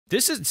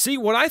This is, see,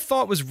 what I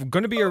thought was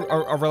going to be a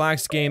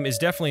relaxed game is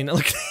definitely,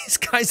 look at these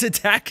guys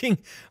attacking.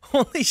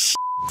 Holy shit.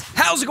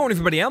 How's it going,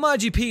 everybody? I'm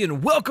IGP,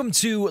 and welcome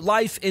to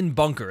Life in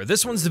Bunker.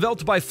 This one's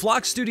developed by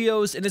Flock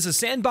Studios, and is a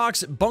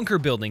sandbox bunker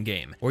building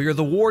game, where you're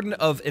the warden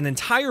of an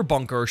entire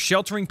bunker,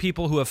 sheltering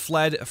people who have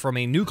fled from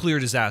a nuclear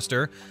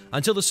disaster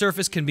until the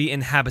surface can be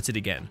inhabited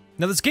again.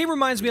 Now, this game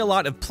reminds me a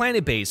lot of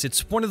Planet Base.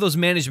 It's one of those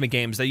management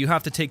games that you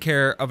have to take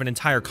care of an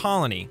entire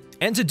colony.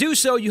 And to do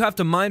so, you have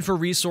to mine for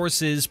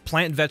resources,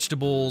 plant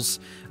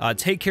vegetables,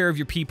 take care of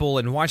your people,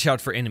 and watch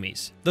out for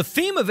enemies. The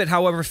theme of it,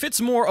 however, fits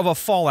more of a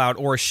Fallout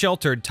or a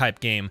sheltered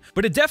type game,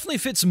 but it definitely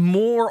fits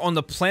more on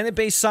the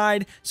planet-based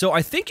side, so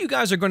I think you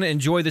guys are going to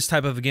enjoy this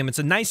type of a game. It's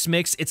a nice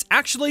mix. It's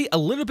actually a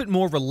little bit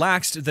more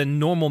relaxed than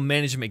normal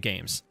management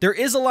games. There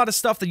is a lot of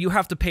stuff that you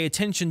have to pay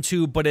attention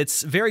to, but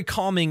it's very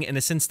calming in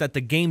the sense that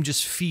the game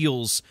just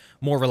feels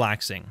more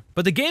relaxing.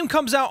 But the game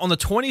comes out on the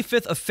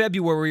 25th of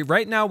February.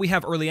 Right now, we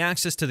have early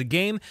access to the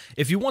game.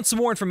 If you want some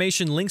more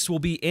information, links will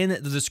be in the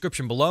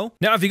description below.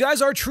 Now, if you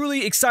guys are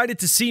truly excited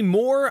to see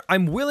more,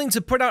 I'm willing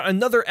to put out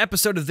another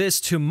episode of this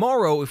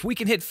tomorrow if we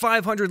can hit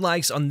 500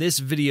 likes on this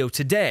video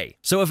today.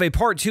 So if a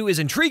part 2 is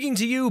intriguing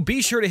to you,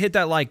 be sure to hit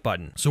that like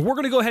button. So we're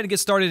going to go ahead and get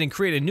started and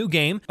create a new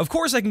game. Of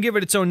course, I can give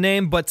it its own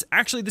name, but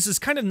actually this is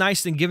kind of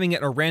nice than giving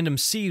it a random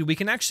seed. We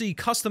can actually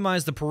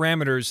customize the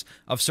parameters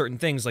of certain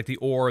things like the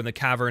ore and the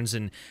caverns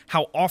and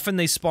how often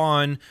they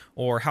spawn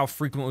or how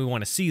frequent we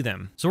want to see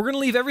them. So we're going to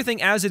leave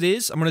everything as it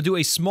is. I'm going to do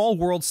a small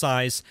world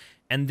size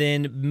and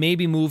then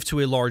maybe move to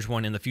a large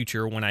one in the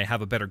future when I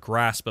have a better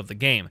grasp of the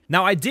game.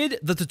 Now, I did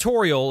the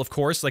tutorial, of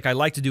course, like I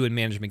like to do in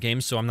management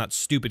games, so I'm not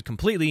stupid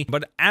completely,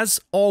 but as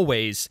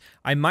always,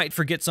 I might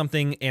forget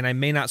something and I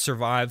may not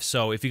survive,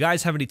 so if you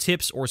guys have any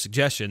tips or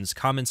suggestions,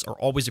 comments are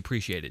always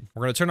appreciated.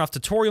 We're going to turn off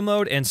tutorial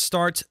mode and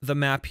start the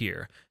map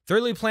here.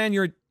 Thoroughly plan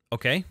your...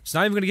 Okay, it's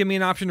not even going to give me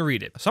an option to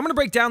read it. So I'm going to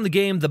break down the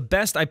game the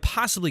best I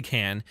possibly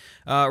can.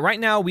 Right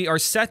now, we are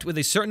set with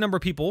a certain number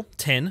of people,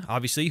 10,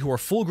 obviously, who are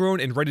full-grown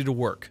and ready to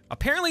work.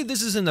 Apparently,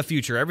 this is in the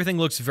future. Everything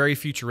looks very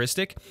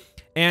futuristic.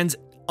 And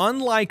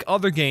unlike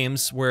other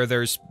games where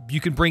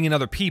you can bring in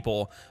other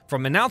people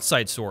from an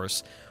outside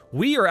source,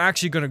 we are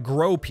actually going to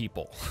grow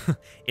people.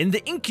 In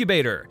the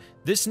incubator,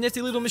 this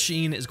nifty little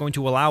machine is going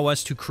to allow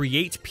us to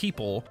create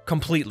people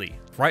completely.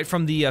 Right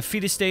from the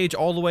fetus stage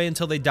all the way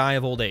until they die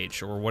of old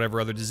age or whatever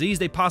other disease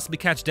they possibly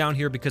catch down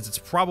here because it's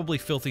probably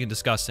filthy and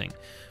disgusting.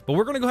 But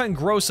we're going to go ahead and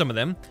grow some of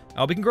them.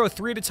 We can grow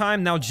 3 at a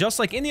time. Now, just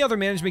like any other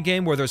management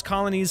game where there's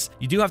colonies,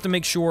 you do have to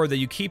make sure that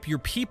you keep your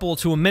people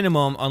to a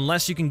minimum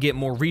unless you can get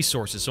more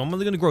resources. So I'm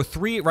only going to grow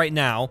 3 right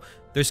now.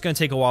 They're just going to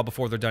take a while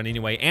before they're done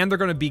anyway, and they're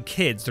going to be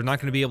kids. They're not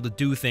going to be able to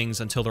do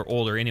things until they're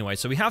older anyway,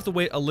 so we have to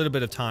wait a little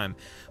bit of time.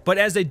 But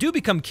as they do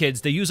become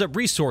kids, they use up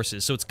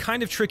resources, so it's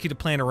kind of tricky to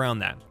plan around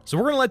that. So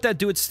we're going to let that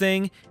do its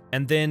thing,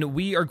 and then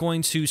we are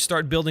going to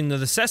start building the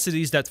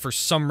necessities that for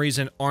some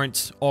reason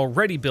aren't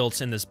already built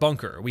in this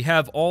bunker. We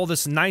have all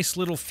this nice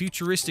little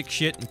futuristic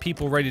shit and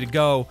people ready to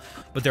go,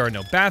 but there are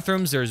no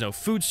bathrooms, there's no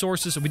food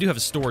sources, so we do have a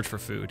storage for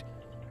food,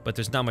 but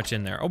there's not much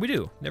in there. Oh, we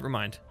do. Never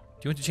mind.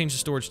 Do you want to change the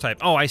storage type?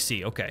 Oh, I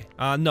see. Okay.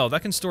 No,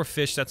 that can store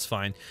fish. That's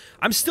fine.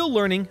 I'm still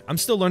learning.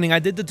 I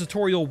did the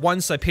tutorial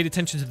once. I paid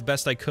attention to the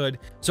best I could.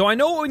 So I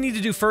know what we need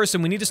to do first,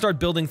 and we need to start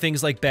building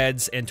things like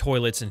beds and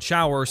toilets and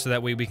showers so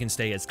that way we can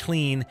stay as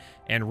clean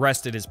and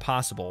rested as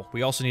possible.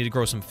 We also need to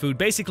grow some food.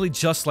 Basically,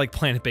 just like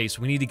Planet Base,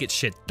 we need to get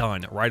shit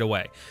done right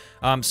away.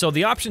 So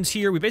the options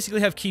here, we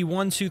basically have key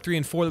 1, 2, 3,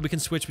 and 4 that we can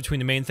switch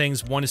between the main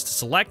things. 1 is to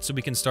select, so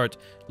we can start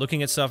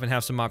looking at stuff and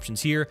have some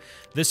options here.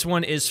 This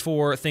one is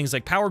for things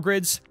like power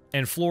grids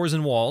and floors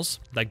and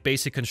walls, like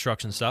basic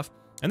construction stuff.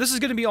 And this is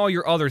going to be all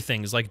your other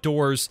things, like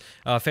doors,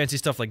 fancy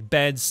stuff like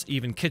beds,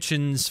 even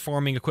kitchens,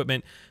 farming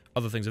equipment,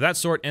 other things of that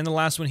sort. And the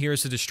last one here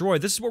is to destroy.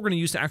 This is what we're going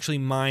to use to actually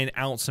mine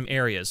out some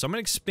areas. So I'm going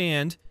to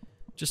expand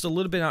just a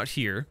little bit out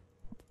here.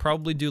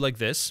 Probably do like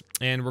this,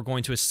 and we're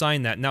going to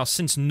assign that. Now,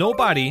 since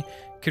nobody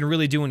can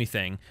really do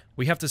anything,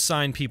 we have to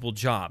assign people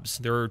jobs.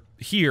 They're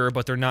here,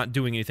 but they're not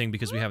doing anything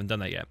because we haven't done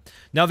that yet.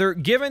 Now, they're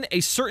given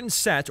a certain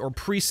set or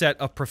preset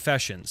of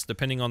professions,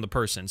 depending on the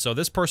person. So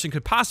this person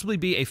could possibly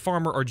be a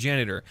farmer or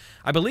janitor.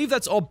 I believe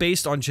that's all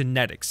based on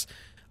genetics.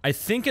 I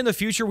think in the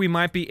future we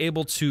might be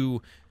able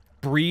to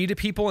breed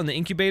people in the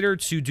incubator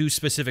to do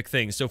specific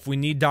things. So if we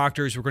need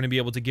doctors, we're going to be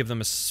able to give them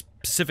a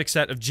specific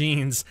set of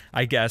genes,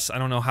 I guess. I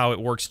don't know how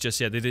it works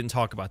just yet. They didn't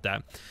talk about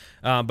that.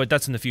 But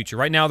that's in the future.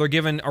 Right now, they're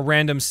given a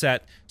random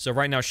set. So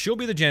right now, she'll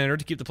be the janitor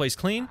to keep the place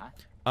clean.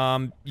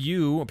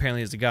 You,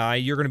 apparently as a guy,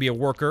 you're going to be a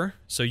worker.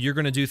 So you're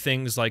going to do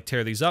things like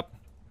tear these up.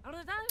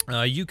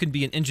 You can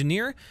be an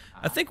engineer.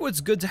 I think what's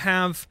good to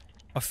have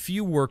a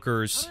few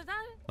workers,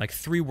 like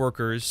 3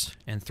 workers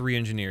and 3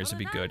 engineers would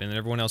be good. And then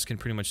everyone else can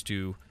pretty much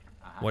do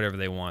whatever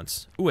they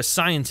want. Ooh, a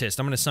scientist.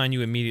 I'm going to assign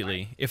you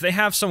immediately. If they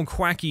have some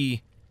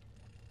quacky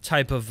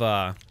type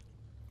of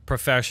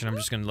profession, I'm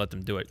just going to let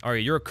them do it.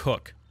 Alright, you're a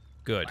cook.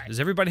 Good. Does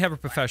everybody have a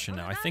profession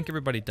now? I think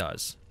everybody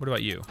does. What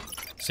about you?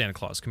 Santa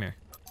Claus, come here.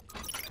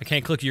 I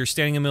can't click, you're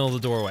standing in the middle of the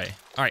doorway.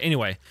 Alright,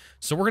 anyway.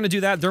 So we're gonna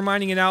do that. They're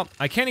mining it out.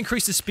 I can't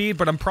increase the speed,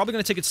 but I'm probably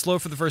gonna take it slow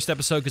for the first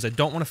episode because I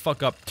don't want to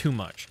fuck up too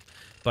much.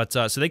 But,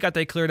 so they got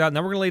that cleared out.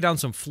 Now we're gonna lay down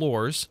some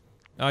floors.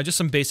 Just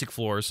some basic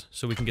floors,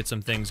 so we can get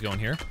some things going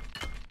here.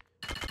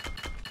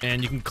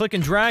 And you can click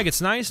and drag,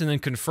 it's nice, and then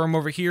confirm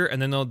over here,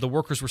 and then the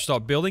workers will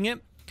start building it.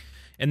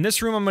 And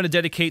this room I'm gonna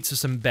dedicate to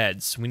some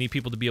beds. We need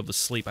people to be able to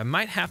sleep. I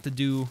might have to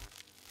do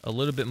a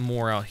little bit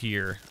more out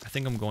here. I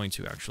think I'm going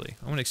to, actually.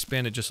 I'm gonna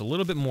expand it just a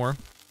little bit more.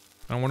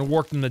 I don't want to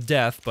work them to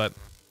death, but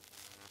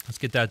let's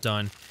get that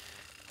done.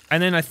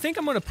 And then I think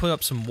I'm going to put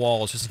up some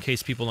walls just in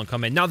case people don't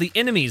come in. Now, the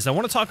enemies, I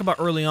want to talk about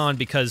early on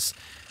because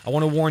I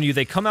want to warn you,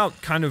 they come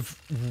out kind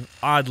of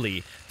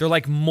oddly. They're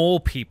like mole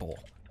people.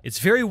 It's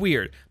very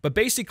weird. But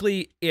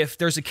basically, if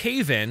there's a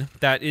cave-in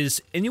that is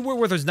anywhere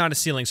where there's not a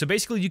ceiling, so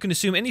basically you can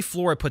assume any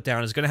floor I put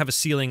down is going to have a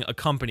ceiling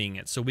accompanying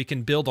it. So we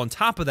can build on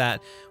top of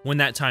that when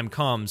that time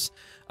comes,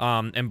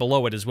 and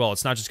below it as well.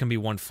 It's not just going to be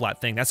one flat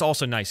thing. That's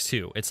also nice,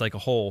 too. It's like a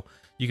whole...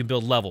 You can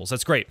build levels.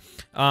 That's great.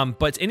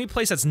 But any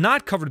place that's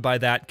not covered by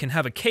that can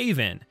have a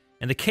cave-in.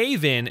 And the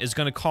cave-in is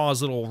going to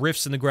cause little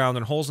rifts in the ground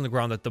and holes in the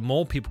ground that the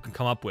mole people can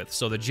come up with.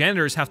 So the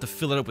janitors have to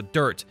fill it up with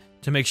dirt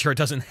to make sure it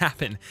doesn't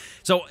happen.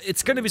 So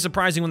it's going to be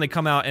surprising when they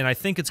come out, and I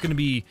think it's going to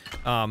be...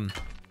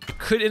 it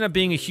could end up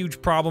being a huge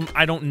problem.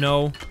 I don't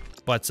know.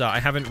 But I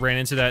haven't ran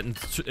into that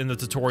in the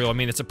tutorial. I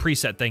mean, it's a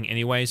preset thing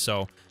anyway,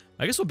 so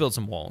I guess we'll build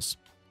some walls.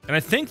 And I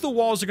think the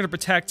walls are going to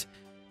protect...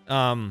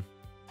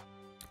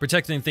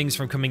 protecting things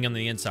from coming on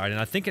the inside, and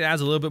I think it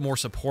adds a little bit more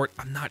support.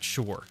 I'm not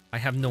sure. I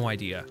have no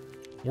idea.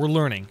 We're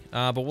learning,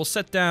 but we'll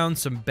set down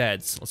some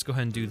beds. Let's go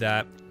ahead and do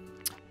that.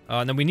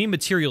 And then we need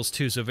materials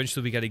too, so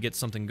eventually we got to get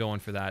something going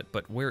for that.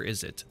 But where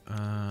is it?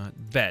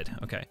 Bed.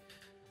 Okay.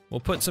 We'll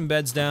put some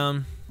beds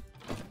down.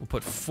 We'll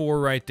put 4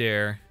 right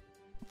there.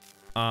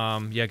 Yeah,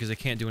 because I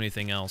can't do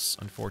anything else,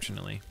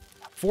 unfortunately.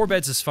 4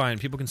 beds is fine.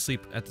 People can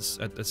sleep at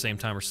the same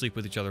time or sleep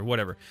with each other,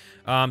 whatever.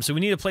 So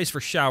we need a place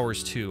for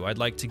showers, too. I'd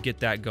like to get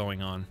that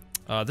going on.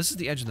 This is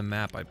the edge of the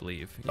map, I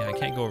believe. Yeah, I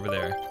can't go over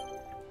there.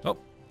 Oh,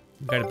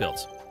 we got it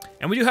built.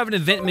 And we do have an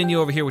event menu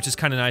over here, which is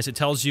kind of nice. It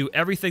tells you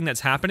everything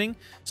that's happening.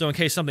 So in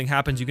case something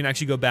happens, you can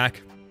actually go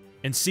back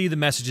and see the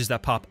messages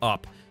that pop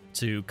up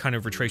to kind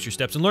of retrace your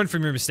steps and learn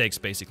from your mistakes,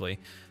 basically.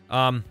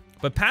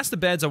 But past the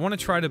beds, I want to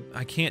try to...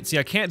 I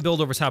can't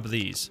build over top of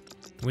these.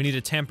 We need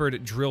a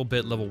tempered drill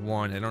bit level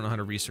 1. I don't know how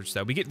to research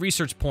that. We get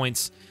research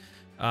points,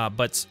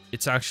 but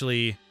it's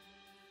actually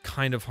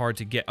kind of hard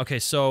to get. Okay,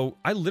 so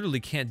I literally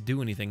can't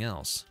do anything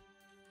else.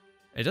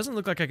 It doesn't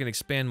look like I can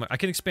expand. I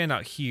can expand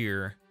out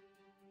here.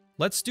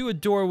 Let's do a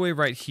doorway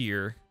right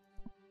here.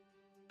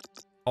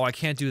 Oh, I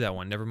can't do that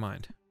one. Never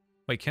mind.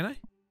 Wait, can I?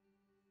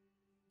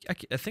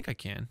 I think I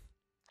can.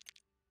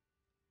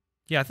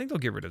 Yeah, I think they'll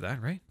get rid of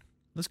that, right?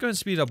 Let's go ahead and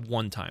speed up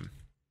 1 time.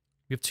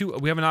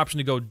 We have an option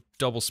to go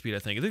double speed, I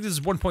think. I think this is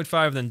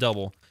 1.5, then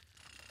double.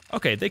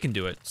 Okay, they can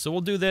do it. So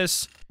we'll do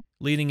this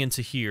leading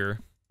into here,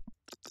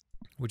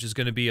 which is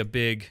going to be a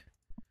big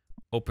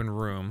open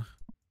room,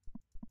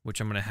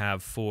 which I'm going to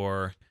have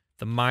for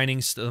the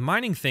mining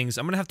things.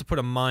 I'm going to have to put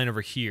a mine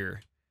over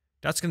here.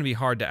 That's going to be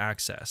hard to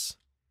access.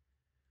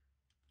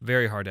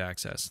 Very hard to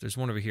access. There's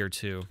one over here,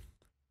 too.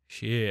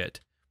 Shit.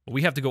 But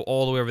we have to go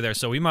all the way over there,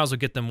 so we might as well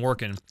get them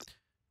working.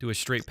 Do a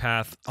straight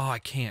path. Oh, I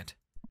can't.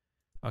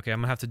 Okay,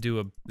 I'm gonna have to do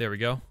a... There we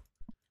go.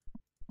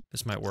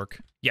 This might work.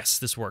 Yes,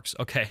 this works.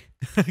 Okay.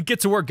 Get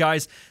to work,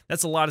 guys.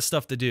 That's a lot of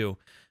stuff to do.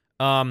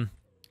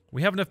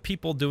 We have enough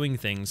people doing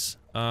things.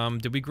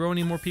 Did we grow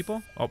any more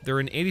people? Oh,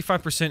 they're in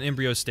 85%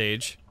 embryo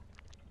stage.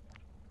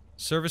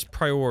 Service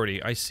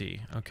priority. I see.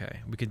 Okay.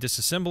 We can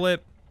disassemble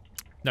it.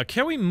 Now,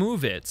 can we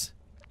move it?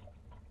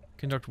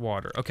 Conduct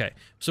water. Okay.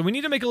 So we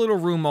need to make a little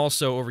room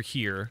also over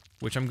here,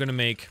 which I'm gonna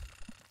make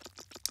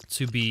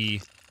to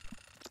be...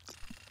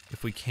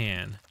 If we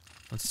can.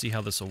 Let's see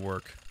how this will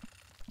work.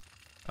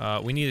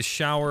 We need a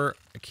shower.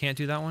 I can't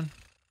do that one?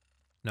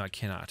 No, I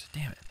cannot.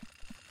 Damn it.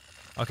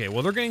 Okay,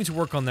 well, they're getting to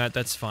work on that.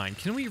 That's fine.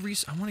 Can we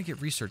I want to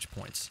get research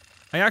points.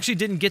 I actually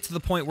didn't get to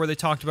the point where they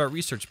talked about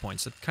research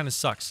points. That kind of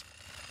sucks.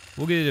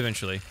 We'll get it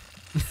eventually.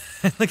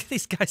 Look at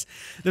these guys.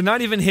 They're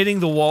not even hitting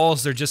the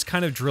walls. They're just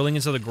kind of drilling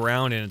into the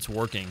ground, and it's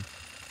working.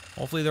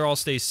 Hopefully, they'll all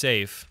stay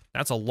safe.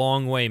 That's a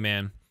long way,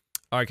 man.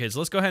 All right, kids,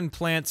 let's go ahead and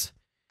plant...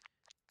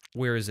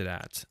 Where is it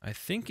at? I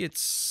think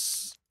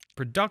it's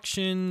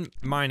production,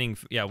 mining.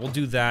 Yeah, we'll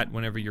do that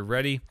whenever you're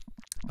ready.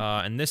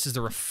 And this is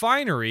the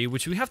refinery,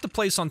 which we have to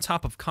place on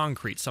top of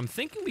concrete. So I'm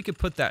thinking we could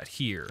put that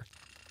here.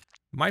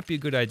 Might be a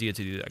good idea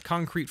to do that.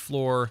 Concrete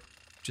floor,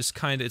 just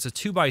kind of, it's a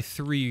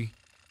 2x3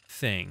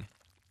 thing.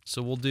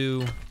 So we'll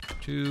do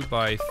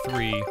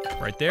 2x3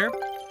 right there.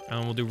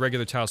 And we'll do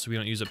regular tiles so we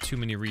don't use up too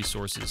many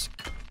resources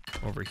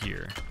over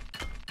here.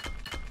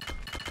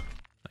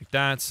 Like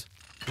that.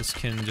 This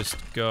can just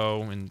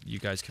go, and you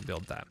guys can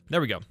build that.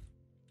 There we go.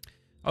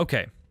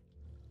 Okay.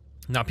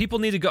 Now, people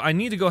need to go... I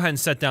need to go ahead and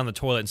set down the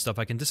toilet and stuff.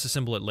 I can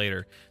disassemble it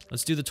later.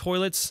 Let's do the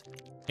toilets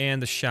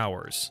and the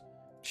showers.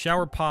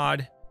 Shower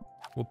pod.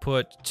 We'll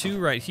put 2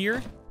 right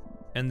here.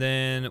 And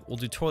then we'll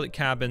do toilet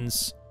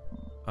cabins.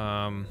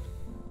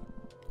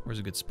 Where's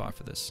a good spot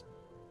for this?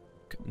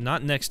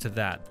 Not next to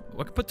that.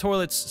 I could put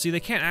toilets. See, they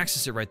can't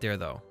access it right there,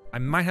 though. I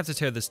might have to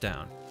tear this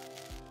down.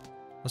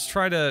 Let's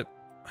try to...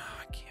 Oh,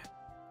 I can't.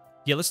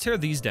 Yeah, let's tear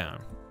these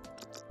down.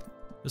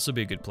 This will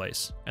be a good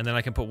place. And then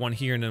I can put one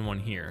here and then one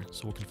here.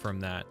 So we'll confirm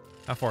that.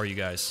 How far are you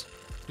guys?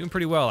 Doing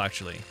pretty well,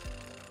 actually.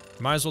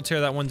 Might as well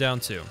tear that one down,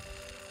 too.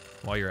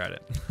 While you're at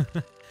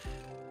it.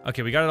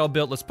 Okay, we got it all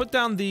built. Let's put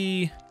down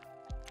the...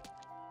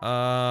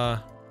 Yeah,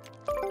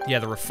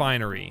 the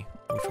refinery.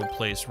 Which we'll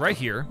place right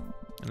here.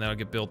 And that'll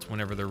get built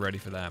whenever they're ready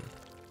for that.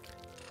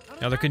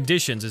 Now, the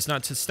conditions. It's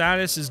not...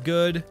 Status is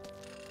good.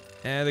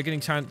 They're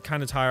getting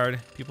kind of tired.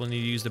 People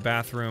need to use the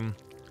bathroom.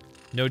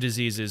 No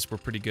diseases. We're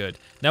pretty good.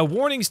 Now,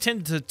 warnings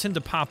tend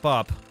to pop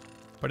up.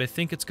 But I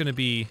think it's going to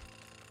be...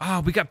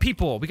 Ah, we got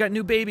people. We got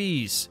new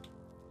babies.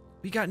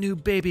 We got new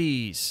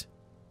babies.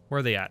 Where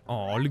are they at?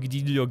 Oh, look at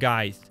these little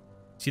guys.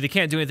 See, they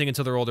can't do anything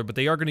until they're older, but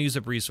they are going to use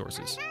up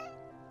resources.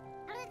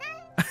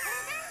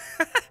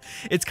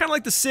 It's kind of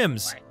like The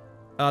Sims.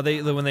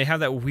 When they have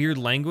that weird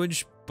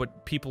language,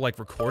 but people like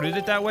recorded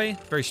it that way.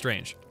 Very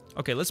strange.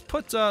 Okay, let's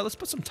put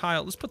some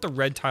tile. Let's put the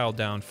red tile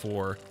down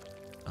for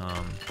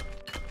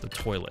the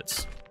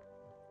toilets.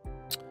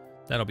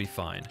 That'll be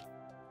fine.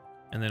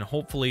 And then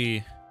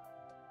hopefully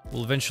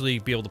we'll eventually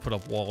be able to put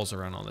up walls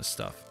around all this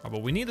stuff.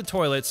 But we need the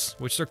toilets,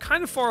 which they're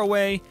kind of far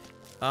away.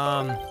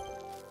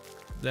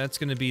 That's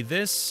going to be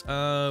this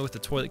with the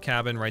toilet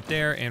cabin right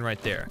there and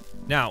right there.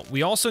 Now,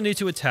 we also need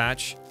to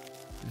attach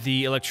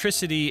the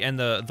electricity and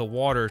the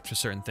water to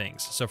certain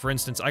things. So, for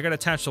instance, I got to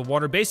attach the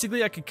water.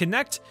 Basically, I can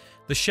connect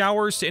the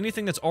showers to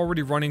anything that's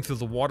already running through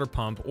the water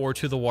pump or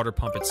to the water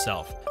pump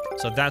itself.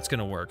 So that's going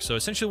to work. So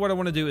essentially what I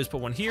want to do is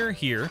put one here,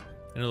 here,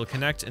 and it'll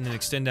connect and then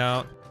extend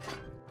out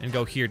and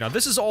go here. Now,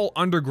 this is all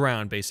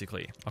underground,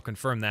 basically. I'll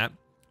confirm that.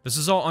 This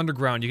is all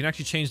underground. You can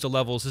actually change the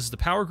levels. This is the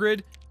power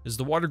grid, this is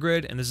the water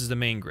grid, and this is the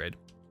main grid.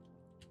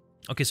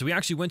 Okay, so we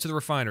actually went to the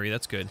refinery.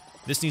 That's good.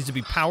 This needs to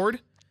be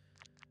powered.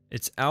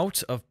 It's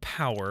out of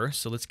power,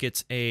 so let's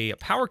get a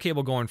power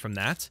cable going from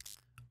that.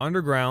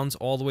 Underground,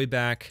 all the way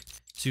back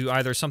to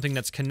either something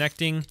that's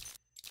connecting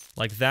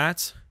like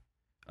that,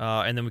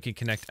 and then we can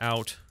connect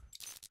out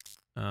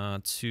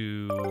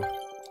to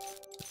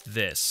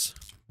this.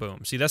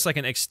 Boom. See, that's like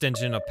an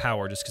extension of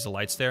power just because the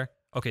light's there.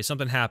 Okay,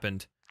 something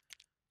happened.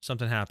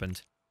 Something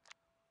happened.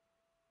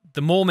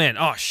 The mole man.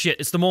 Oh, shit.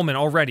 It's the mole man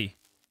already.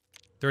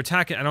 They're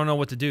attacking. I don't know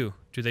what to do.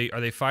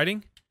 Are they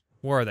fighting?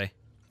 Where are they?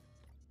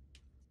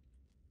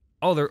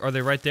 Oh, are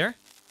they right there?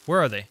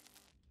 Where are they?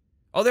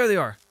 Oh, there they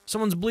are.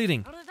 Someone's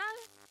bleeding.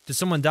 Did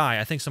someone die?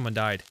 I think someone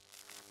died.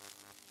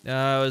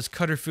 His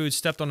cutter foot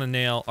stepped on a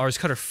nail. Or his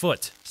cutter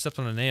foot stepped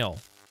on a nail.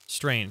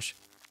 Strange.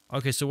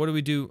 Okay, so what do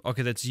we do?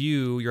 Okay, that's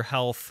you, your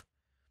health,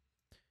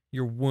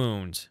 your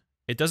wound.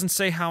 It doesn't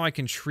say how I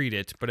can treat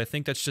it, but I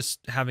think that's just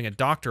having a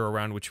doctor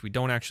around, which we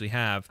don't actually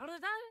have.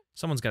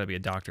 Someone's got to be a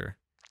doctor.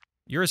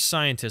 You're a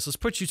scientist. Let's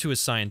put you to a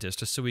scientist,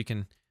 just so we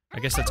can... I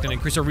guess that's going to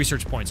increase our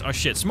research points. Oh,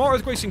 shit. Small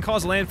earthquakes can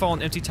cause landfall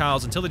on empty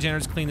tiles. Until the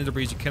janitors clean the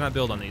debris, you cannot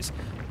build on these.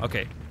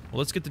 Okay. Well,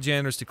 let's get the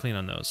janitors to clean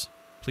on those.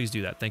 Please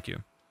do that. Thank you.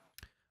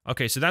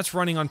 Okay, so that's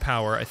running on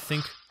power. I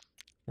think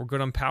we're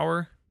good on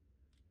power.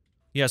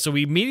 Yeah, so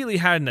we immediately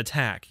had an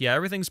attack. Yeah,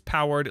 everything's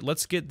powered.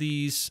 Let's get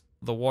the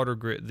water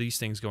grid, these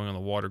things going on the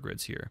water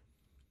grids here.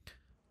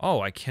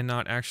 Oh, I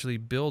cannot actually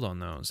build on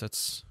those.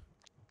 That's...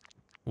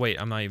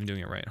 Wait, I'm not even doing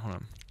it right. Hold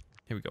on.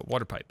 Here we go.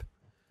 Water pipe.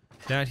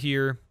 That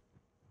here...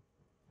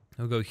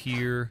 I'll go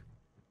here.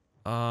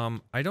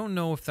 I don't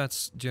know if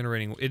that's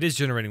generating... It is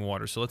generating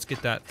water, so let's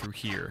get that through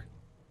here.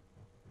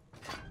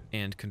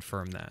 And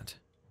confirm that.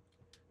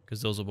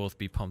 Because those will both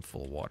be pumped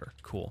full of water.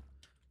 Cool.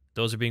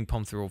 Those are being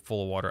pumped through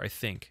full of water, I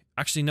think.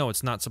 Actually, no,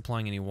 it's not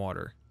supplying any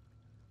water.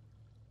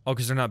 Oh,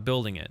 because they're not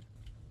building it.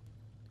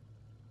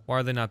 Why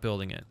are they not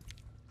building it?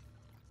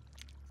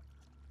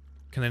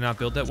 Can they not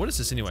build that? What is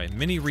this anyway?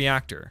 Mini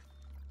reactor.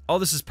 Oh,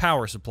 this is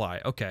power supply.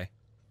 Okay.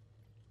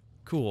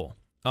 Cool.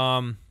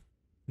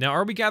 Now,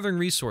 are we gathering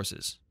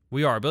resources?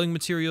 We are. Building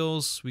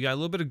materials. We got a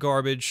little bit of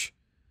garbage.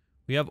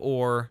 We have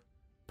ore.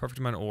 Perfect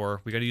amount of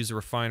ore. We got to use the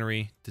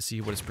refinery to see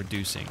what it's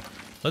producing.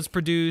 Let's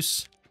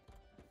produce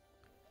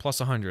plus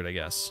 100, I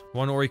guess.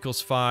 1 ore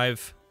equals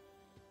 5.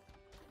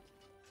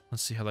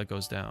 Let's see how that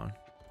goes down.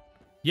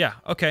 Yeah,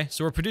 okay.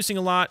 So we're producing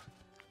a lot.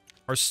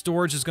 Our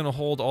storage is going to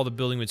hold all the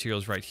building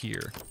materials right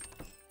here.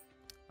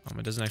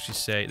 It doesn't actually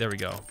say... There we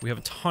go. We have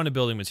a ton of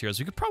building materials.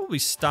 We could probably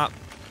stop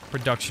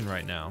production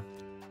right now.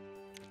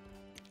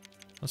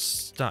 Let's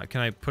stop.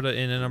 Can I put it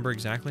in a number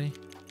exactly?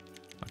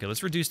 Okay,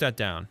 let's reduce that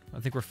down.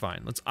 I think we're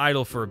fine. Let's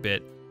idle for a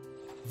bit.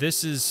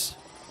 This is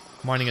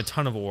mining a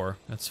ton of ore.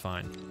 That's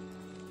fine.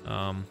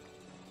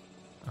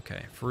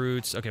 Okay,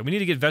 fruits. Okay, we need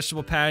to get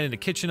vegetable pad and a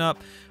kitchen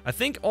up. I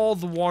think all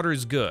the water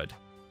is good.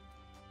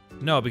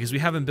 No, because we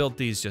haven't built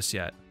these just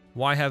yet.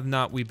 Why have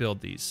not we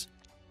built these?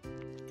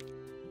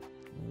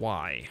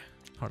 Why?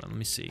 Hold on, let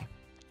me see.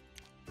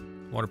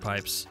 Water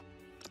pipes.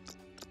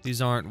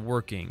 These aren't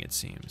working, it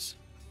seems.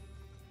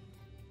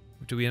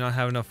 Do we not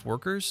have enough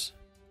workers?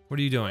 What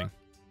are you doing?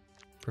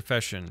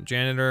 Profession.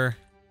 Janitor.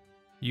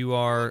 You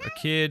are a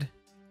kid.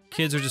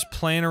 Kids are just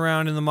playing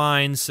around in the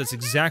mines. That's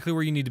exactly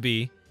where you need to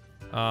be.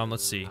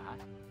 Let's see.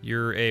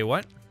 You're a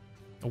what?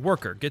 A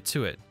worker. Get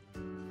to it.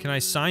 Can I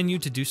assign you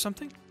to do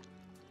something?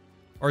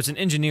 Or it's an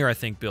engineer, I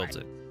think, builds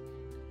it.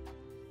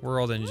 Where are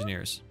all the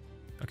engineers?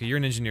 Okay, you're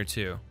an engineer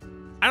too.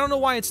 I don't know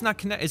why it's not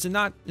connect. Is it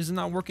not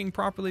working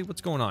properly?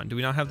 What's going on? Do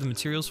we not have the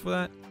materials for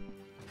that?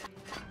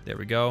 There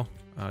we go.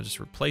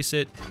 Just replace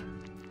it.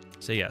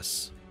 Say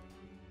yes.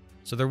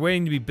 So they're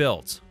waiting to be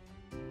built.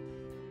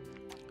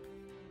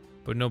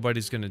 But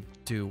nobody's gonna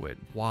do it.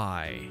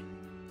 Why?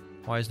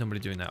 Why is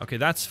nobody doing that? Okay,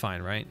 that's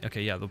fine, right?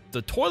 Okay, yeah,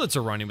 the toilets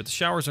are running, but the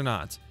showers are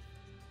not.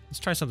 Let's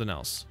try something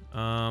else.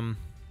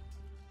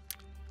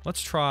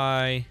 Let's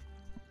try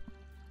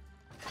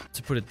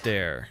to put it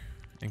there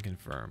and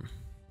confirm.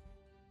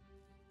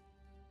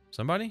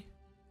 Somebody?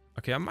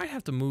 Okay, I might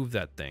have to move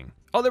that thing.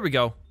 Oh, there we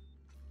go.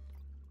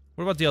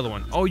 What about the other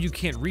one? Oh, you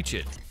can't reach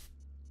it.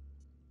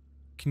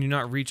 Can you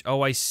not reach?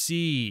 Oh, I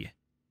see.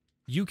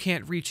 You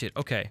can't reach it.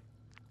 Okay.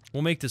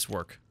 We'll make this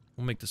work.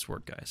 We'll make this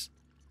work, guys.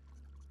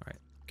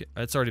 Alright.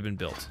 It's already been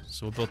built.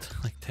 So we'll build it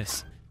like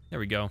this. There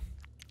we go.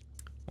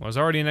 Well, there's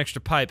already an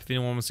extra pipe if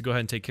anyone wants to go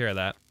ahead and take care of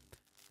that.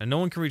 And no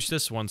one can reach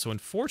this one, so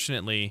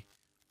unfortunately,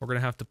 we're going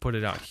to have to put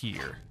it out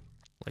here.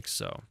 Like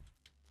so.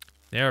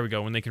 There we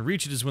go. When they can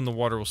reach it is when the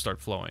water will start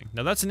flowing.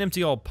 Now that's an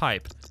empty old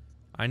pipe.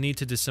 I need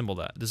to disassemble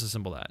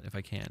that if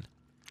I can.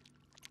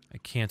 I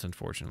can't,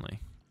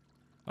 unfortunately.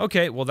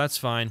 Okay, well that's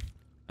fine.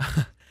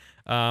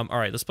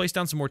 Alright, let's place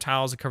down some more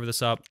tiles to cover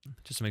this up.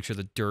 Just to make sure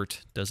the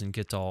dirt doesn't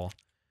get all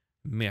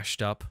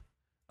meshed up.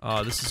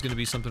 This is going to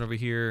be something over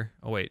here.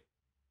 Oh, wait.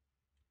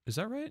 Is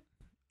that right?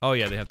 Oh,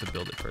 yeah, they have to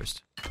build it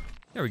first.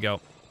 There we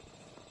go.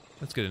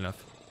 That's good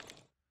enough.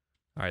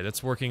 Alright,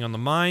 that's working on the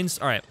mines.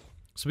 Alright,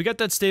 so we got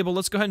that stable.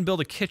 Let's go ahead and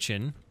build a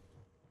kitchen.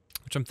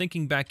 Which I'm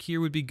thinking back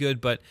here would be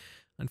good, but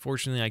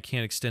unfortunately I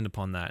can't extend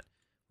upon that.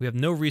 We have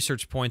no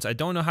research points. I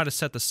don't know how to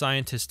set the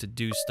scientists to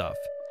do stuff.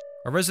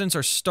 Our residents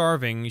are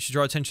starving. You should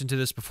draw attention to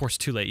this before it's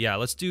too late. Yeah,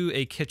 let's do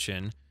a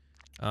kitchen.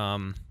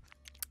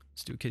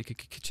 Let's do a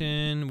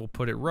kitchen. We'll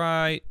put it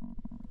right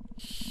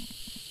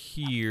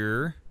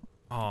here.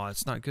 Oh,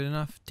 it's not good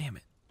enough. Damn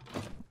it.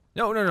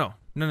 No.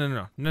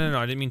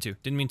 I didn't mean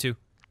to.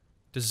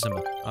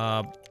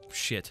 Disassemble.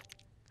 Shit.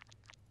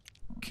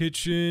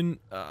 Kitchen.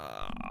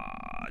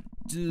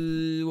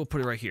 We'll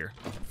put it right here.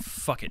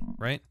 Fuck it,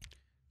 right?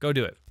 Go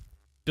do it.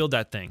 Build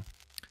that thing.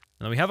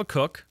 And then we have a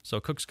cook, so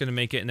a cook's gonna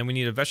make it, and then we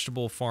need a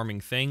vegetable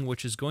farming thing,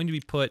 which is going to be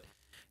put...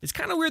 It's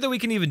kind of weird that we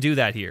can even do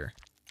that here.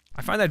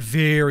 I find that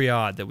very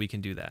odd that we can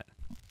do that.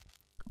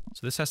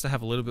 So this has to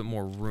have a little bit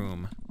more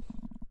room,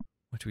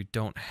 which we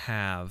don't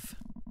have.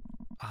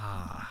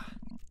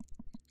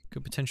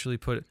 Could potentially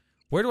put...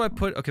 Where do I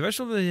put... Okay,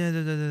 vegetable...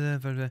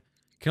 Can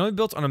only be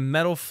built on a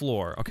metal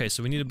floor. Okay,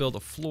 so we need to build a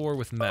floor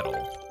with metal.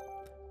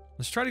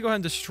 Let's try to go ahead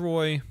and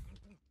destroy...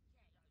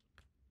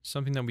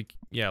 something that we...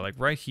 Yeah, like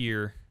right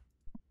here.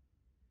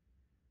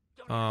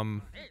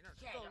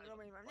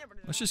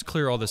 Let's just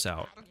clear all this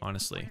out,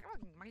 honestly.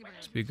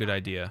 This would be a good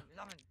idea.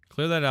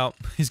 Clear that out.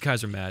 These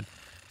guys are mad.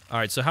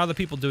 Alright, so how are the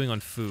people doing on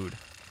food?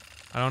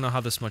 I don't know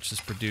how this much this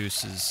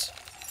produces.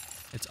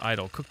 It's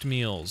idle. Cooked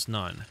meals,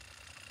 none.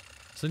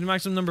 So the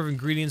maximum number of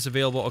ingredients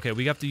available. Okay,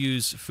 we have to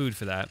use food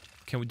for that.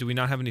 Do we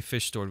not have any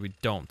fish stored? We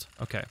don't.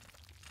 Okay.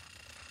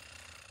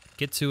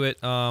 Get to it.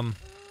 Is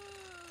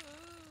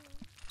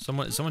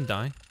someone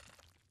dying?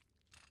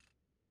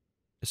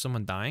 Is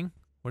someone dying?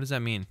 What does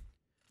that mean?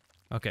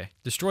 Okay,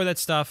 destroy that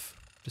stuff.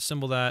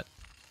 Disassemble that.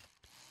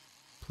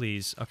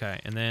 Please. Okay,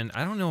 and then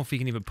I don't know if we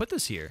can even put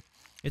this here.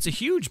 It's a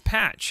huge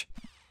patch.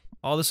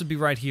 Oh, this would be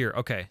right here.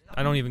 Okay,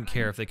 I don't even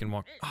care if they can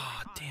walk.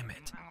 Oh, damn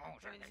it.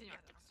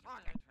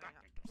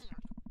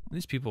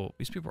 These people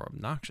are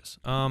obnoxious.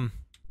 Damn,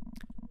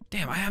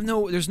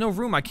 there's no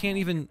room. I can't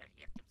even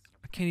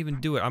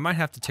do it. I might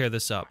have to tear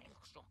this up.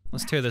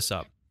 Let's tear this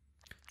up.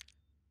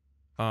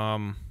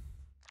 Can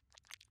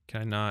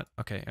I not?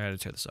 Okay, I gotta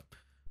tear this up.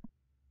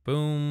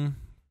 Boom,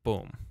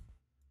 boom.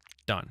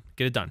 Done.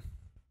 Get it done.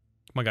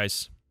 Come on,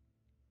 guys.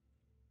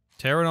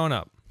 Tear it on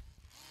up.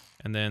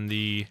 And then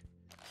the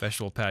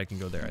vegetable pad can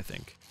go there, I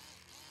think.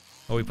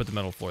 Oh, we put the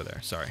metal floor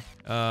there. Sorry.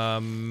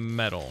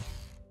 Metal.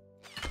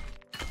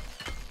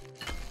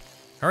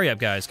 Hurry up,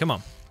 guys. Come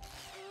on.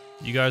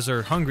 You guys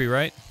are hungry,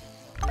 right?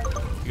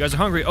 You guys are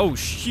hungry. Oh,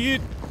 shit.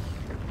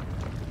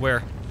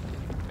 Where?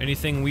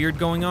 Anything weird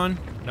going on?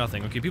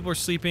 Nothing. Okay, people are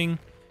sleeping.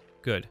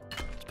 Good.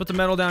 Let's put the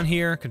metal down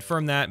here,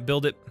 confirm that,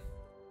 build it,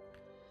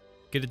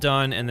 get it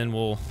done, and then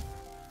we'll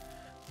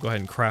go ahead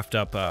and craft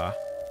up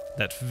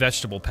that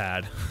vegetable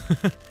pad.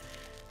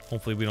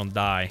 Hopefully we don't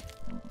die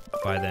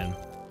by then.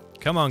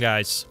 Come on,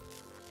 guys.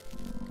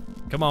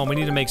 Come on, we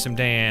need to make some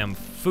damn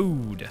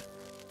food.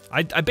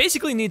 I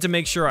basically need to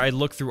make sure I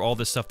look through all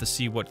this stuff to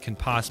see what can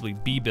possibly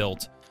be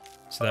built,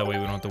 so that way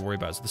we don't have to worry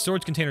about it. So the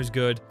storage container's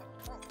good.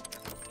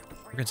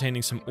 We're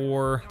containing some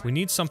ore. We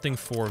need something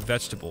for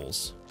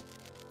vegetables.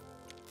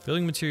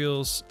 Building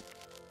materials,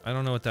 I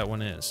don't know what that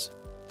one is.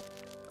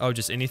 Oh,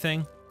 just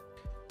anything?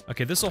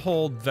 Okay, this will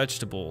hold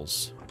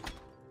vegetables.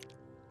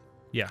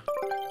 Yeah.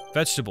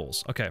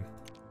 Vegetables. Okay.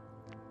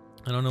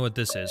 I don't know what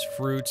this is.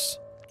 Fruits,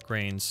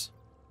 grains,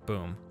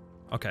 boom.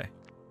 Okay.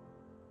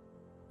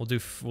 We'll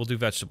do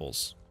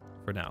vegetables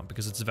for now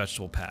because it's a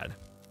vegetable pad.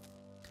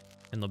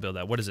 And they'll build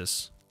that. What is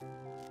this?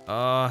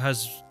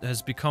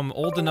 Has become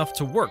old enough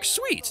to work.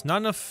 Sweet! Not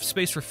enough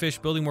space for fish.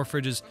 Building more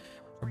fridges.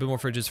 Or build more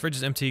fridges. Fridge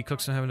is empty.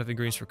 Cooks don't have enough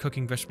ingredients for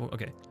cooking vegetable.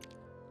 Okay.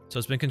 So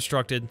it's been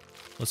constructed.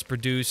 Let's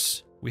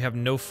produce. We have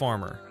no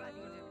farmer.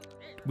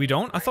 We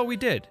don't? I thought we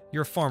did.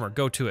 You're a farmer.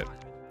 Go to it.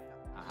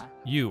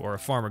 You are a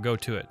farmer. Go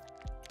to it.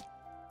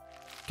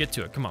 Get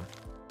to it. Come on.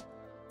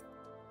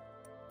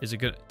 Is it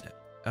good?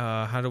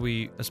 How do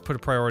we... Let's put a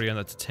priority on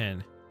that to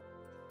 10.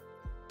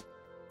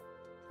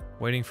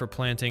 Waiting for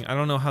planting. I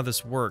don't know how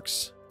this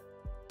works.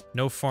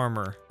 No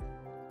farmer.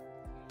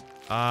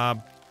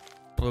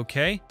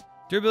 Okay.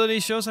 Durability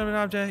shows I'm an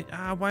object.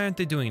 Why aren't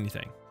they doing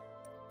anything?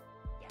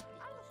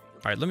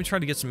 Alright, let me try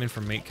to get some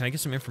information. Can I get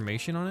some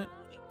information on it?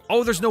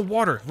 Oh, there's no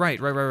water. Right.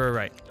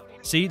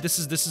 See, this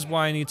is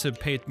why I need to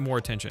pay more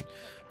attention.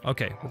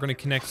 Okay, we're gonna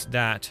connect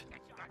that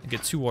and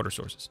get 2 water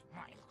sources.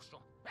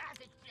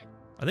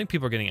 I think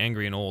people are getting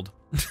angry and old.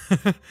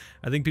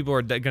 I think people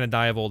are gonna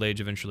die of old age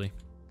eventually.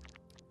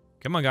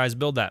 Come on, guys,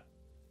 build that.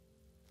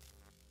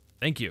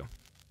 Thank you.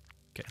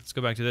 Okay, let's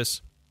go back to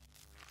this.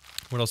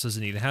 What else does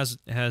it need? It has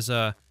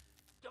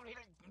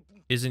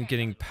isn't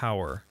getting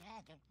power.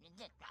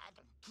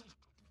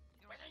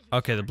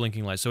 Okay, the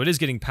blinking light. So it is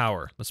getting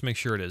power. Let's make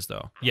sure it is,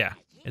 though. Yeah,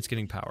 it's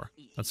getting power.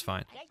 That's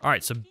fine. All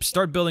right, so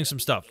start building some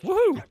stuff.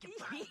 Woohoo!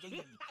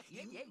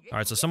 All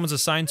right, so someone's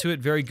assigned to it.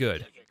 Very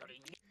good.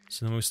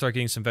 So then we start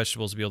getting some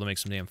vegetables to be able to make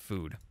some damn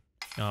food.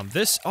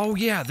 Oh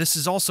yeah, this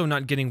is also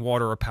not getting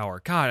water or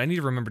power. God, I need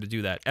to remember to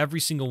do that. Every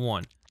single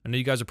one. I know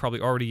you guys are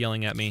probably already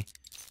yelling at me.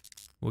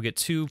 We'll get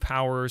 2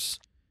 powers,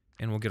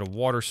 and we'll get a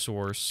water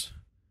source.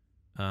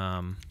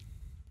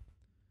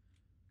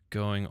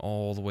 Going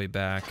all the way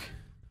back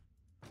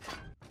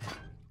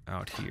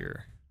out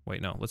here.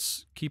 Wait, no,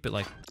 let's keep it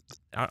like...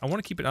 I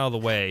want to keep it out of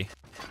the way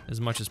as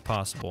much as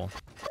possible.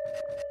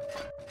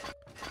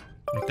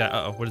 Like that.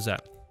 Uh-oh, what is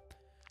that?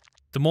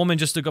 The moleman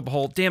just dug up a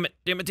hole. Damn it.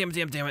 Damn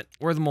it.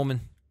 Where's the moleman?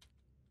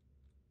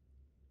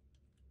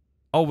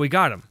 Oh, we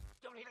got him.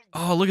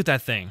 Oh, look at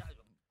that thing.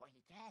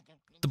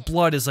 The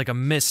blood is like a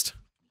mist.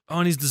 Oh,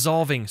 and he's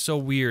dissolving. So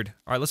weird.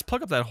 All right, let's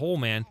plug up that hole,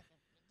 man.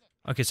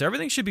 Okay, so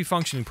everything should be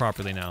functioning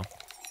properly now.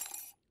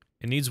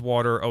 It needs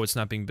water. Oh, it's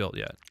not being built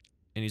yet.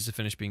 It needs to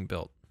finish being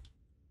built.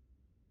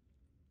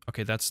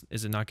 Okay,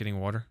 is it not getting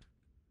water?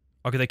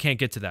 Okay, they can't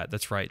get to that.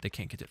 That's right, they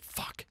can't get it.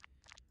 Fuck.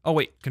 Oh,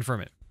 wait,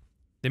 confirm it.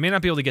 They may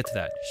not be able to get to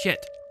that.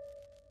 Shit.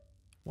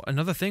 What,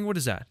 another thing? What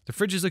is that? The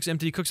fridge looks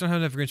empty. Cooks don't have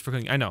enough ingredients for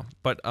cooking. I know,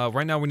 but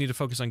right now we need to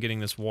focus on getting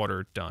this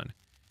water done.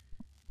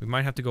 We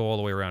might have to go all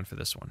the way around for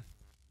this one.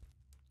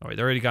 All right,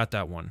 they already got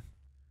that one.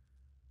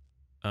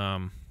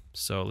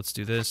 So let's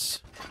do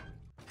this.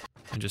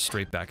 And just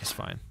straight back is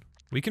fine.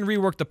 We can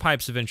rework the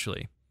pipes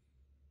eventually.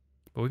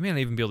 But we may not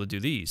even be able to do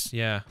these.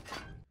 Yeah.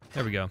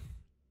 There we go.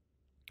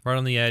 Right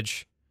on the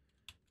edge.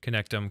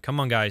 Connect them. Come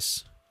on,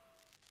 guys.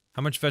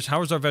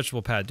 How is our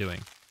vegetable pad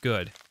doing?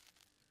 Good.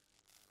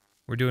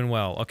 We're doing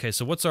well. Okay,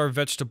 so what's our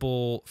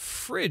vegetable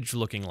fridge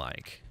looking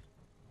like?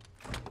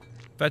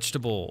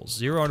 Vegetables,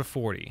 0 out of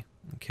 40.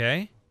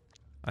 Okay.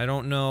 I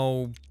don't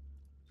know.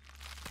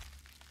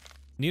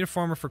 Need a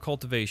farmer for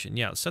cultivation.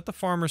 Yeah, set the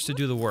farmers to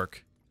do the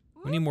work.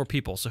 We need more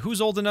people. So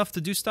who's old enough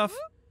to do stuff?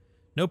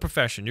 No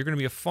profession. You're going to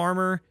be a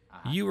farmer,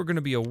 you are going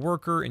to be a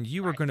worker, and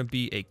you are going to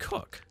be a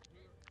cook.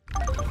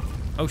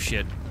 Oh,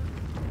 shit.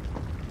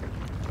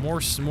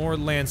 More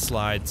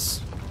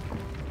landslides.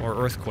 Or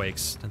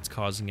earthquakes that's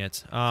causing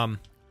it.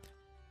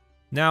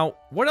 Now,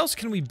 what else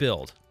can we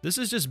build? This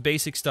is just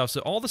basic stuff,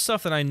 so all the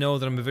stuff that I know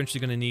that I'm eventually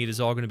going to need is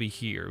all going to be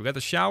here. We got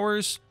the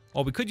showers.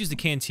 Oh, we could use the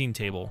canteen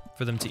table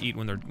for them to eat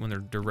when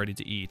they're ready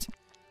to eat.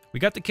 We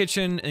got the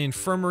kitchen, an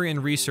infirmary,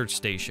 and research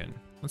station.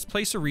 Let's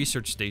place a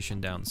research station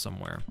down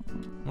somewhere.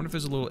 I wonder if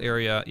there's a little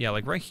area. Yeah,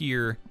 like right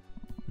here.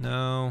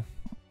 No.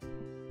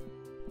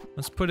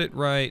 Let's put it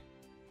right...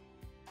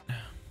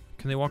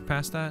 Can they walk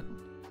past that?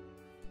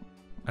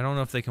 I don't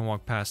know if they can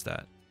walk past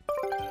that.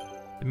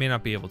 They may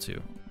not be able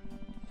to.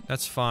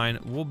 That's fine.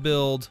 We'll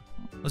build...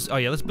 Oh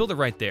yeah, let's build it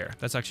right there.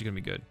 That's actually gonna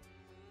be good.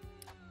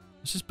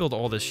 Let's just build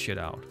all this shit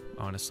out,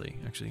 honestly.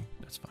 Actually,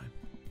 that's fine.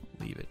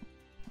 Leave it.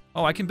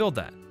 Oh, I can build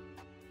that.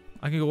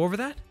 I can go over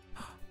that?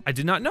 I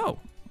did not know.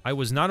 I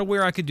was not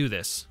aware I could do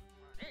this.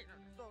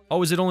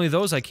 Oh, is it only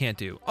those I can't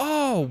do?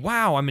 Oh,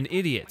 wow, I'm an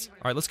idiot.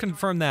 All right, let's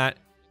confirm that,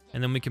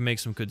 and then we can make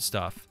some good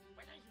stuff.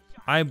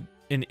 I'm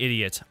an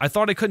idiot. I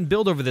thought I couldn't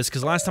build over this,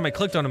 because last time I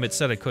clicked on them, it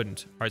said I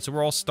couldn't. All right, so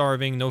we're all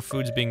starving. No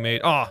food's being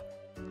made. Oh,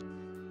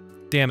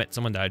 damn it.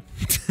 Someone died.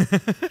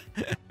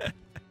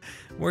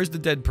 Where's the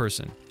dead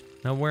person?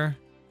 Nowhere?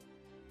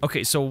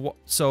 Okay, so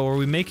are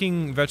we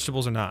making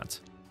vegetables or not?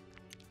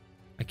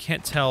 I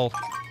can't tell.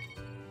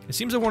 It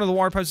seems like one of the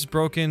water pipes is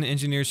broken.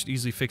 Engineers should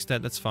easily fix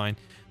that. That's fine.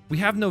 We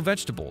have no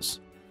vegetables.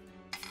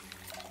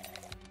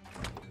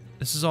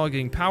 This is all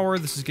getting power.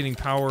 This is getting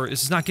power.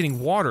 This is not getting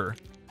water.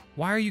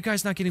 Why are you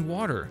guys not getting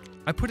water?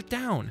 I put it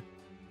down.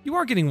 You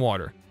are getting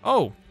water.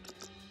 Oh.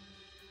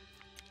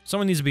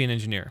 Someone needs to be an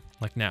engineer.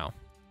 Like now.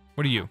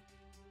 What are you?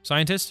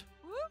 Scientist?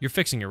 You're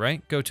fixing it,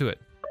 right? Go to it.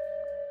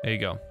 There you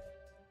go.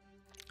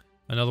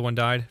 Another one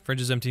died.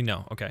 Fridge is empty?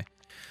 No. Okay.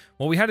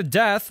 Well, we had a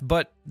death,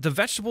 but the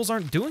vegetables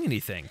aren't doing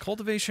anything.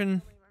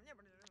 Cultivation...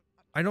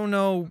 I don't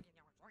know...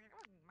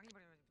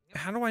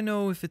 How do I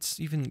know if it's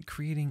even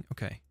creating...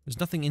 Okay. There's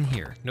nothing in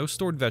here. No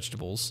stored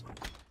vegetables.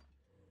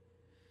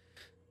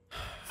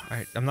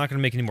 Alright, I'm not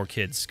gonna make any more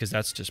kids, because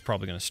that's just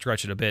probably gonna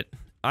stretch it a bit.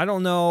 I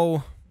don't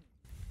know...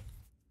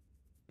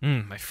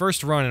 my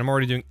first run, and I'm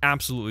already doing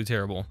absolutely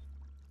terrible.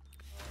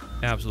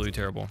 Absolutely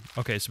terrible.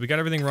 Okay, so we got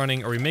everything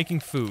running. Are we making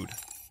food?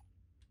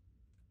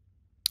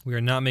 We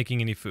are not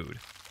making any food.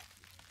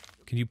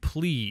 Can you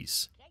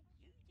please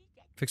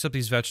fix up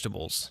these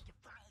vegetables?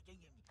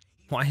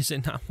 Why is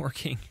it not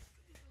working?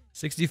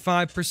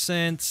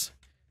 65%.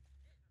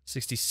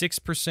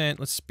 66%.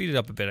 Let's speed it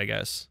up a bit, I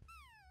guess.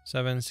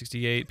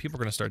 68. People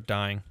are gonna start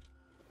dying.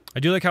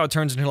 I do like how it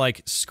turns into,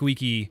 like,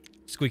 squeaky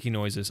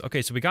noises.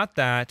 Okay, so we got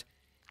that.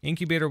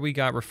 Incubator, we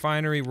got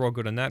refinery. We're all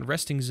good on that.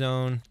 Resting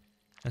zone.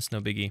 That's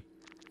no biggie.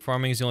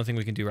 Farming is the only thing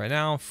we can do right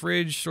now.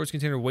 Fridge, storage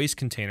container, waste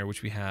container,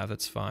 which we have.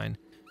 That's fine.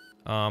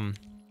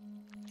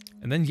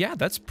 And then, yeah,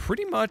 that's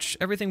pretty much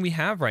everything we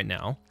have right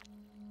now.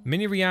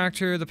 Mini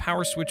reactor, the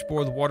power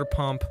switchboard, the water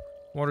pump,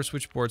 water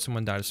switchboard,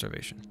 someone died of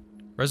starvation.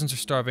 Residents are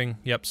starving.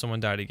 Yep, someone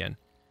died again.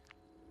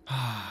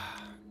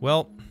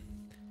 Well,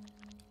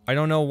 I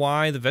don't know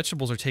why the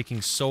vegetables are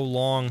taking so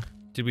long.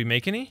 Did we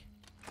make any?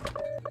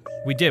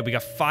 We did. We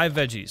got 5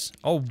 veggies.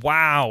 Oh,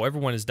 wow.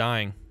 Everyone is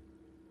dying.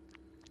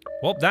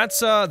 Well,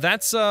 that's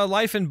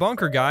life in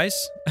bunker,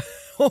 guys.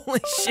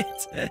 Holy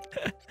shit.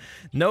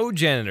 No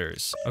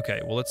janitors.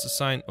 Okay, well, let's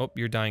assign... Oh,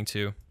 you're dying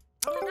too.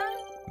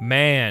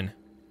 Man.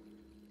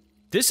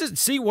 This is...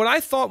 See, what I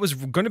thought was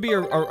going to be a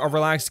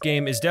relaxed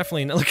game is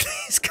definitely... Look at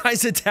these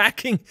guys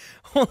attacking.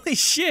 Holy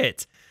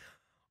shit.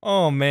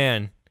 Oh,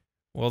 man.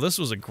 Well, this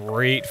was a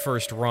great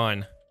first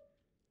run.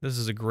 This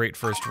is a great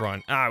first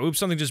run. Ah, oops,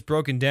 something just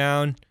broken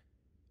down.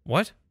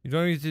 What? You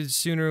don't need to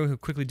sooner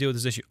quickly deal with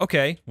this issue.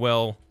 Okay,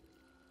 well...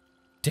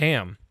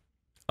 Damn.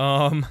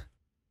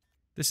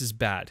 This is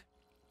bad.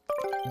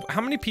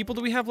 How many people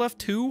do we have left?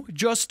 2?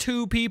 Just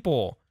 2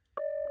 people.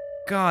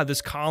 God,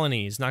 this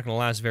colony is not gonna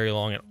last very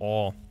long at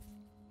all.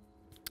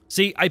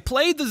 See, I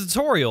played the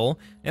tutorial,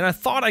 and I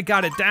thought I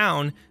got it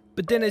down,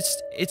 but then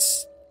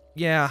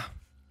yeah.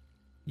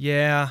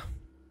 Yeah.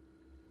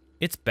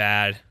 It's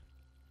bad.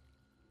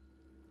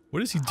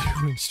 What is he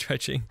doing,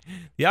 stretching?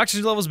 The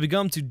oxygen levels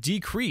begun to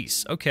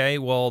decrease. Okay,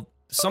 well,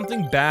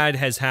 something bad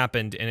has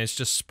happened, and it's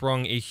just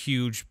sprung a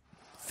huge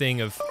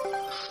thing of...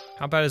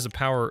 How bad is the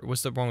power?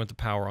 What's wrong with the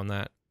power on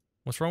that?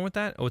 What's wrong with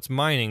that? Oh, it's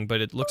mining,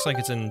 but it looks like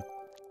it's in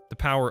the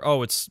power.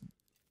 Oh,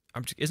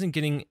 isn't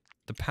getting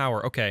the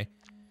power. Okay.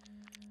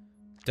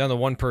 Down to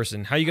 1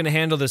 person. How you gonna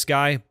handle this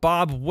guy?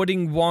 Bob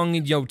Wooding Wong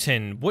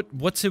Yotin.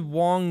 What's a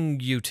Wong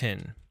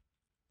Yotin?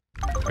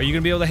 Are you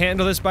gonna be able to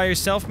handle this by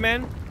yourself,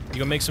 man? You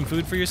gonna make some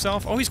food for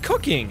yourself? Oh, he's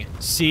cooking!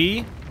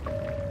 See?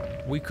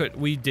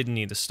 We didn't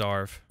need to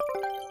starve.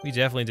 We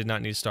definitely did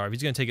not need to starve.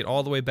 He's gonna take it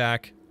all the way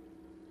back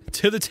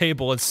to the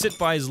table and sit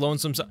by his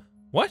lonesome self.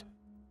 What?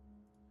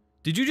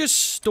 Did you just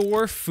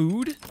store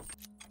food?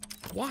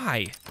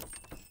 Why?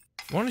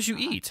 Why don't you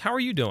eat? How are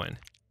you doing?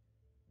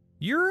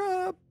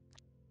 You're,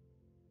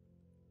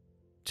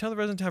 Tell the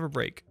resident to have a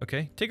break,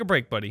 okay? Take a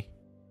break, buddy.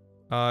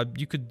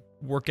 You could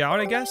work out,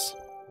 I guess?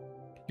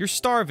 You're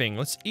starving.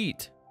 Let's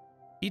eat.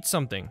 Eat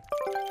something.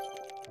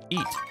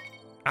 Eat.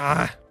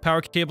 Ah,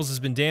 power cables has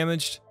been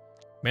damaged.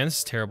 Man, this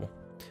is terrible.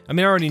 I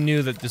mean, I already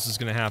knew that this was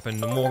gonna happen.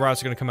 The mole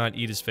rats are gonna come out and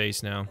eat his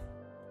face now.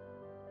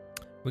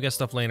 We got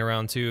stuff laying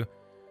around, too.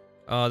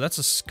 That's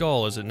a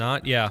skull, is it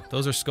not? Yeah,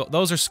 those are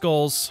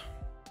skulls.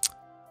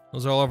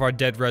 Those are all of our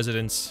dead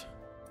residents.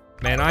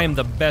 Man, I am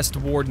the best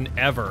warden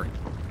ever.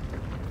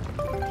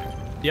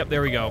 Yep,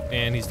 there we go.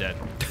 And he's dead.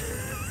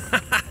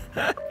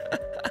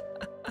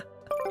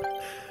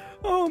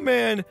 Oh,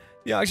 man.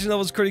 The oxygen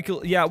level is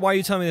critical. Yeah, why are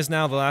you telling me this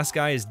now? The last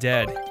guy is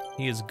dead.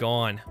 He is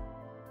gone.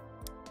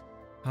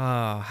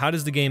 How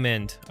does the game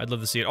end? I'd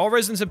love to see it. All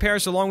residents have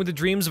perished along with the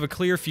dreams of a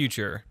clear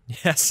future.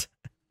 Yes.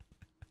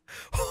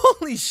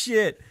 Holy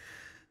shit.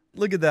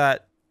 Look at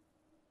that.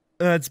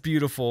 That's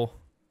beautiful.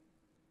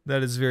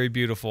 That is very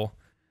beautiful.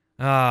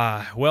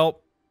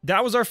 Well,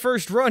 that was our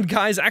first run,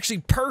 guys. Actually,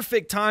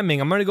 perfect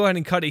timing. I'm gonna go ahead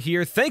and cut it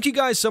here. Thank you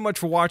guys so much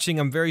for watching.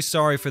 I'm very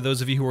sorry for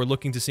those of you who are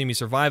looking to see me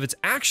survive. It's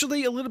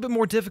actually a little bit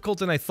more difficult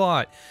than I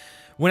thought.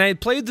 When I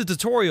played the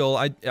tutorial,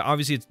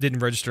 obviously it didn't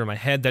register in my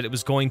head that it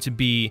was going to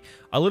be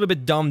a little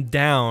bit dumbed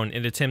down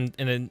in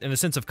a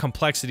sense of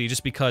complexity,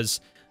 just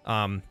because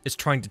it's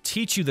trying to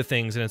teach you the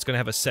things and it's going to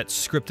have a set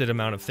scripted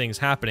amount of things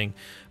happening.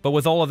 But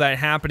with all of that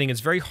happening,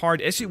 it's very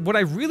hard. Actually, what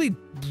I really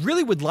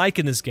would like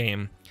in this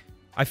game,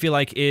 I feel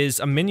like, is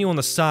a menu on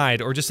the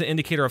side or just an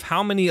indicator of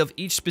how many of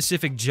each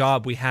specific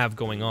job we have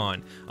going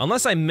on.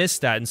 Unless I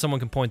missed that and someone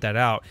can point that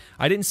out,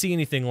 I didn't see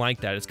anything like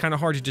that. It's kind of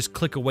hard to just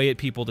click away at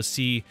people to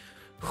see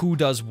who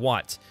does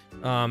what,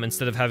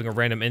 instead of having a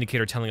random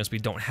indicator telling us we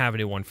don't have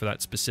anyone for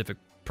that specific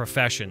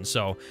profession.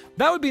 So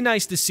that would be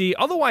nice to see.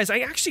 Otherwise, I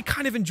actually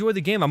kind of enjoy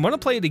the game. I'm going to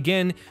play it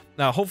again.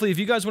 Hopefully, if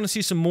you guys want to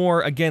see some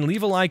more, again,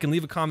 leave a like and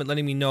leave a comment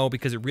letting me know,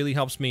 because it really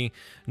helps me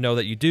know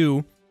that you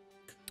do.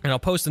 And I'll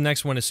post the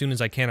next one as soon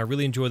as I can. I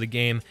really enjoy the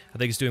game. I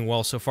think it's doing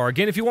well so far.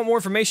 Again, if you want more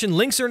information,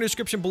 links are in the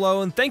description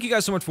below. And thank you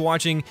guys so much for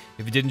watching.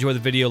 If you did enjoy the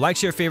video, like,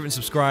 share, favorite, and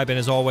subscribe. And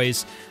as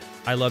always,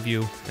 I love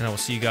you, and I will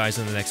see you guys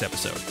in the next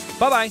episode.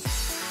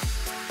 Bye-bye!